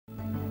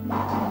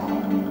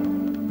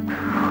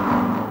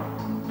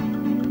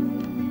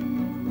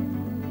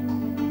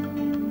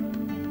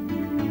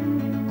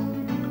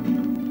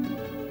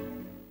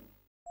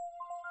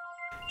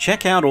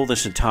Check out all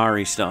this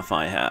Atari stuff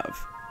I have.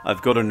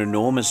 I've got an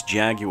enormous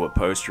Jaguar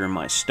poster in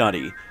my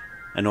study,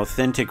 an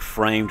authentic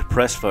framed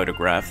press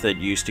photograph that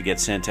used to get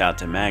sent out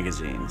to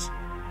magazines,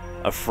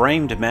 a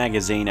framed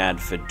magazine ad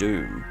for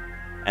Doom,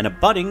 and a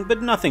budding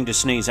but nothing to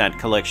sneeze at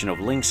collection of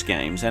Lynx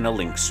games and a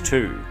Lynx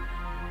 2.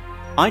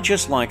 I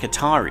just like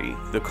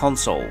Atari, the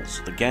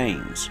consoles, the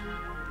games.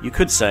 You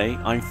could say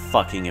I'm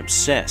fucking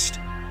obsessed.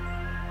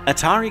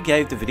 Atari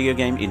gave the video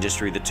game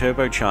industry the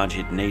turbocharge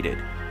it needed,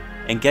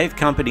 and gave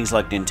companies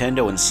like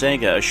Nintendo and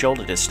Sega a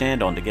shoulder to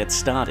stand on to get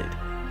started.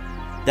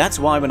 That's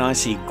why when I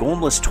see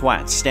gormless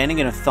twats standing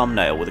in a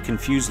thumbnail with a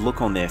confused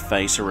look on their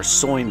face or a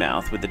soy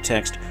mouth with the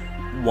text,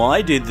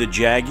 "Why did the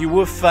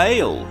Jaguar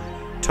fail?"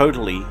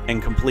 totally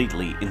and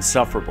completely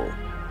insufferable.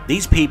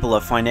 These people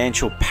are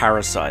financial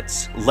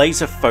parasites,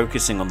 laser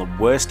focusing on the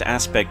worst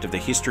aspect of the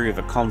history of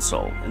a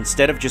console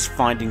instead of just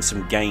finding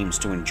some games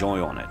to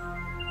enjoy on it.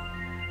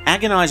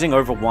 Agonizing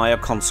over why a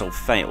console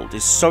failed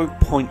is so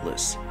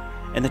pointless,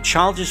 and the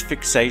childish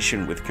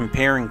fixation with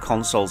comparing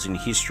consoles in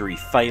history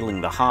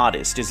failing the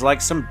hardest is like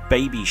some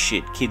baby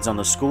shit kids on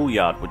the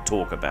schoolyard would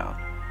talk about.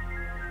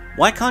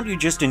 Why can't you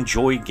just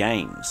enjoy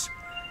games?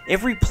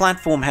 Every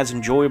platform has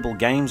enjoyable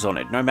games on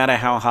it, no matter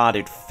how hard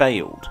it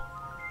failed.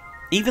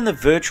 Even the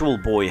Virtual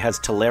Boy has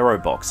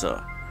Tolero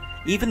Boxer.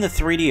 Even the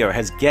 3DO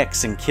has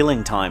Gex and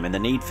Killing Time and the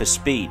Need for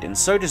Speed, and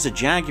so does a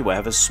Jaguar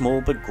have a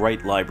small but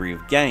great library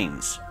of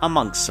games,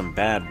 amongst some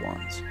bad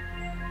ones.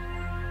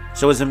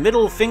 So as a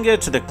middle finger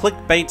to the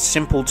clickbait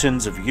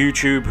simpletons of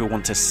YouTube who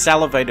want to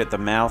salivate at the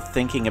mouth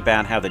thinking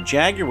about how the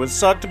Jaguar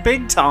sucked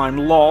big time,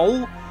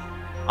 lol,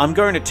 I'm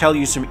going to tell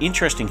you some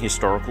interesting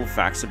historical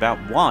facts about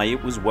why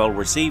it was well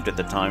received at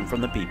the time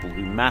from the people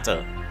who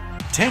matter.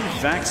 10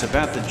 facts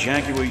about the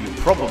Jaguar you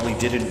probably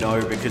didn't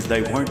know because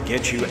they won't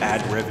get you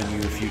ad revenue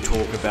if you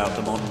talk about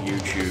them on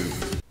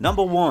YouTube.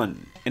 Number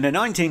 1. In a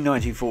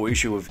 1994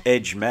 issue of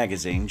Edge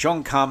magazine,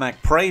 John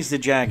Carmack praised the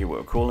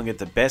Jaguar, calling it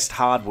the best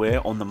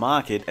hardware on the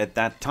market at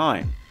that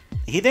time.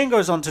 He then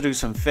goes on to do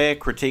some fair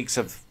critiques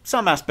of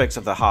some aspects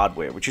of the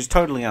hardware, which is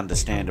totally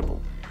understandable.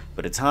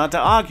 But it's hard to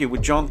argue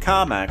with John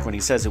Carmack when he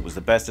says it was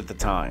the best at the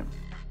time.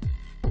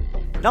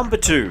 Number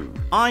 2.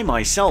 I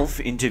myself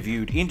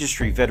interviewed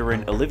industry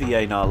veteran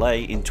Olivier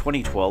Nallet in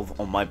 2012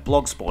 on my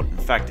blogspot. In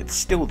fact, it's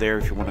still there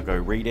if you want to go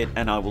read it,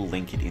 and I will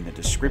link it in the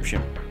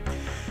description.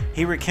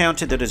 He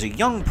recounted that as a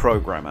young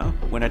programmer,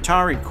 when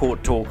Atari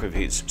caught talk of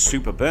his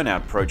Super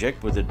Burnout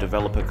project with the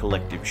developer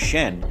collective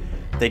Shen,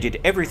 they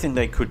did everything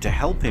they could to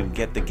help him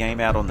get the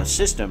game out on the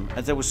system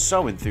as they were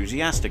so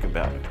enthusiastic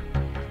about it.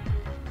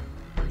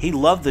 He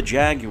loved the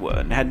Jaguar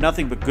and had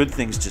nothing but good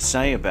things to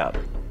say about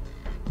it.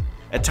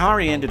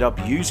 Atari ended up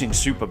using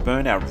Super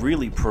Burnout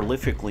really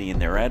prolifically in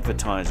their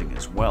advertising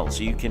as well,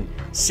 so you can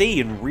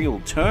see in real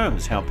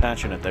terms how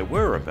passionate they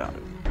were about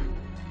it.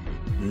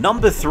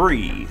 Number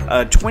 3.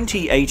 A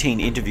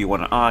 2018 interview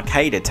on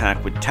Arcade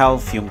Attack with Tal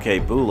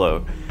Funke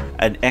Bulo,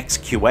 an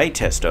ex-QA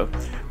tester,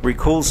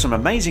 recalls some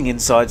amazing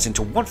insights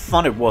into what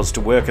fun it was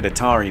to work at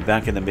Atari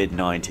back in the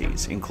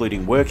mid-90s,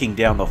 including working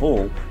down the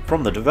hall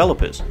from the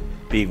developers,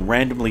 being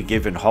randomly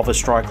given hover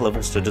strike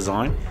levels to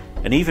design,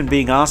 and even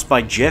being asked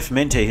by Jeff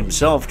Minter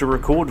himself to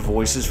record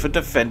voices for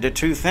Defender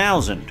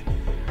 2000.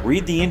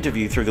 Read the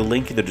interview through the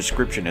link in the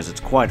description as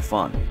it's quite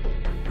fun.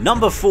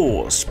 Number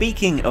 4.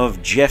 Speaking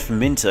of Jeff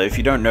Minter, if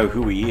you don't know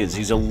who he is,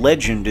 he's a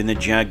legend in the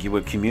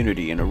Jaguar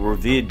community and a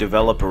revered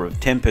developer of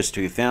Tempest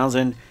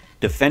 2000,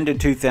 Defender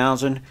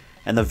 2000,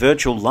 and the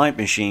Virtual Light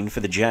Machine for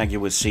the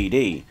Jaguar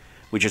CD,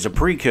 which is a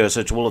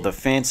precursor to all of the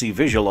fancy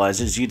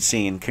visualizers you'd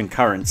see in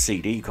concurrent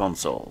CD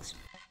consoles.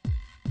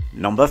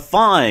 Number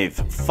 5.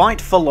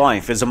 Fight for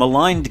Life is a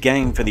maligned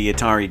game for the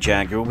Atari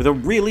Jaguar with a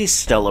really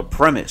stellar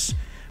premise,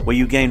 where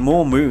you gain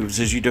more moves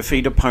as you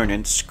defeat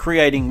opponents,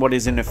 creating what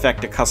is in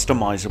effect a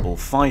customizable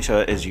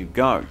fighter as you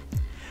go.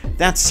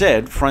 That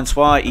said,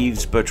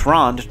 Francois-Yves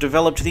Bertrand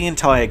developed the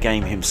entire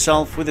game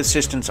himself with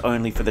assistance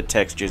only for the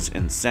textures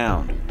and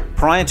sound.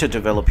 Prior to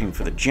developing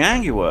for the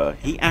Jaguar,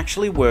 he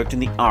actually worked in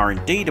the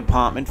R&D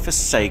department for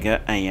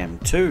Sega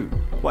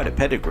AM2. Quite a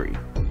pedigree.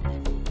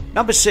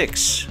 Number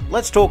 6.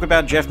 Let's talk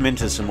about Jeff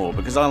Minter some more,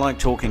 because I like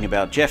talking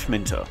about Jeff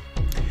Minter.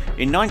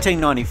 In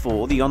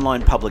 1994, the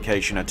online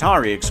publication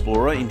Atari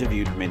Explorer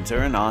interviewed Minter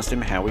and asked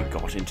him how he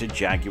got into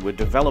Jaguar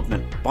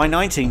development. By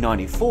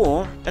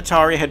 1994,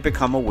 Atari had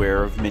become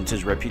aware of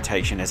Minter's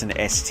reputation as an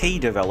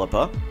ST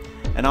developer,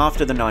 and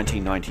after the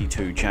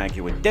 1992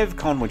 Jaguar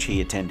DevCon which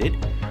he attended,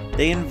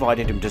 they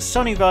invited him to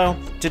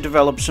Sunnyvale to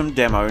develop some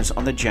demos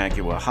on the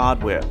Jaguar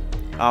hardware.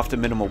 After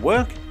minimal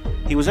work,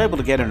 he was able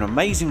to get an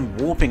amazing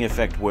warping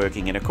effect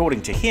working, and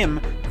according to him,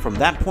 from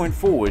that point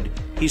forward,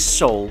 his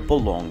soul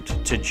belonged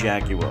to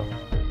Jaguar.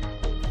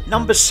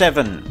 Number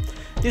 7.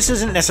 This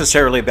isn't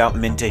necessarily about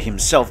Minter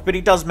himself, but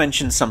he does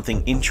mention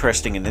something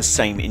interesting in this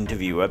same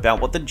interview about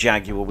what the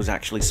Jaguar was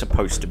actually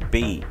supposed to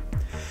be.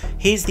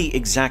 Here's the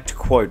exact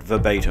quote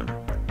verbatim.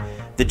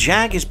 The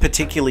Jag is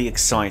particularly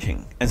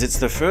exciting, as it's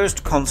the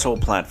first console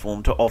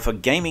platform to offer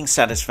gaming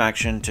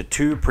satisfaction to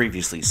two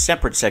previously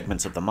separate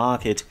segments of the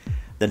market,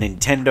 the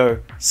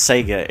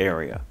Nintendo-Sega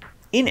area.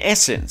 In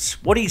essence,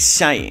 what he's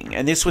saying,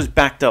 and this was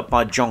backed up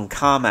by John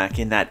Carmack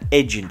in that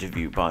Edge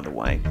interview by the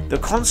way, the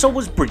console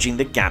was bridging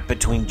the gap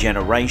between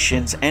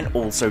generations and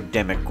also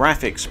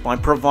demographics by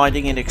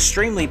providing an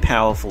extremely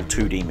powerful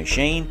 2D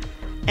machine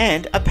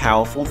and a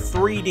powerful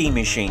 3D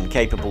machine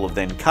capable of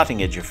then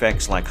cutting edge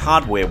effects like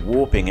hardware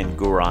warping and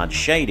garage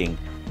shading,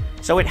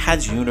 so it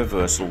has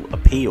universal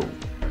appeal.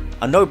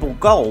 A noble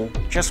goal,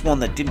 just one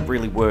that didn't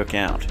really work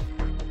out.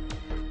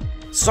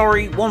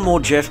 Sorry, one more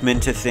Jeff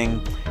Minter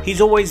thing.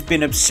 He's always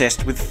been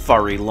obsessed with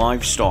furry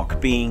livestock,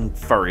 being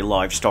furry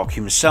livestock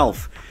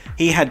himself.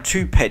 He had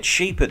two pet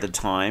sheep at the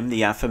time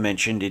the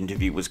aforementioned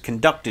interview was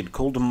conducted,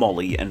 called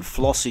Molly and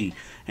Flossie,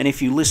 and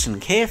if you listen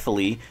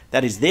carefully,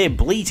 that is their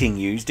bleating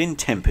used in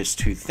Tempest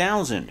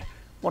 2000.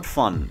 What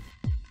fun.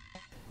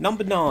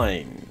 Number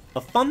 9.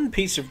 A fun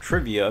piece of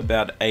trivia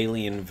about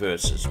Alien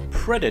vs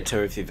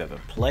Predator, if you've ever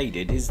played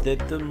it, is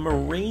that the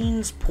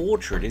Marine's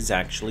portrait is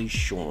actually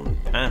Sean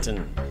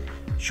Patton.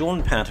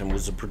 Sean Patton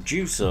was a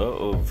producer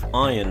of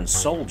Iron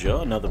Soldier,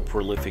 another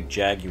prolific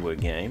Jaguar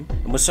game,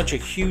 and was such a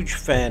huge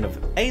fan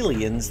of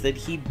Aliens that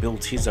he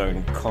built his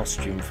own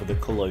costume for the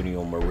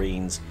Colonial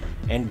Marines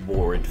and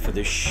wore it for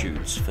the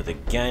shoots for the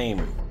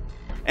game.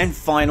 And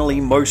finally,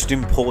 most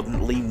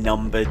importantly,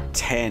 number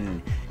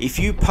 10. If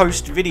you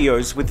post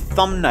videos with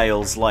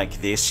thumbnails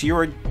like this,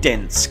 you're a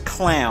dense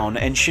clown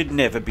and should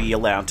never be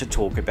allowed to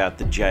talk about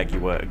the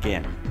Jaguar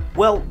again.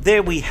 Well,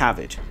 there we have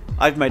it.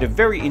 I've made a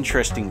very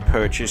interesting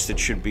purchase that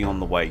should be on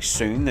the way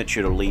soon, that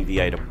should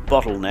alleviate a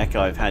bottleneck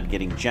I've had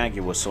getting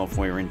Jaguar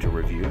software into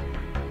review.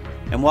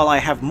 And while I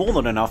have more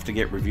than enough to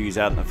get reviews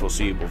out in the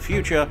foreseeable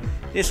future,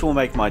 this will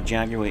make my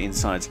Jaguar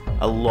insights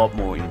a lot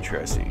more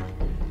interesting.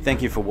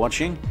 Thank you for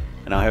watching,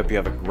 and I hope you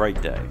have a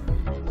great day.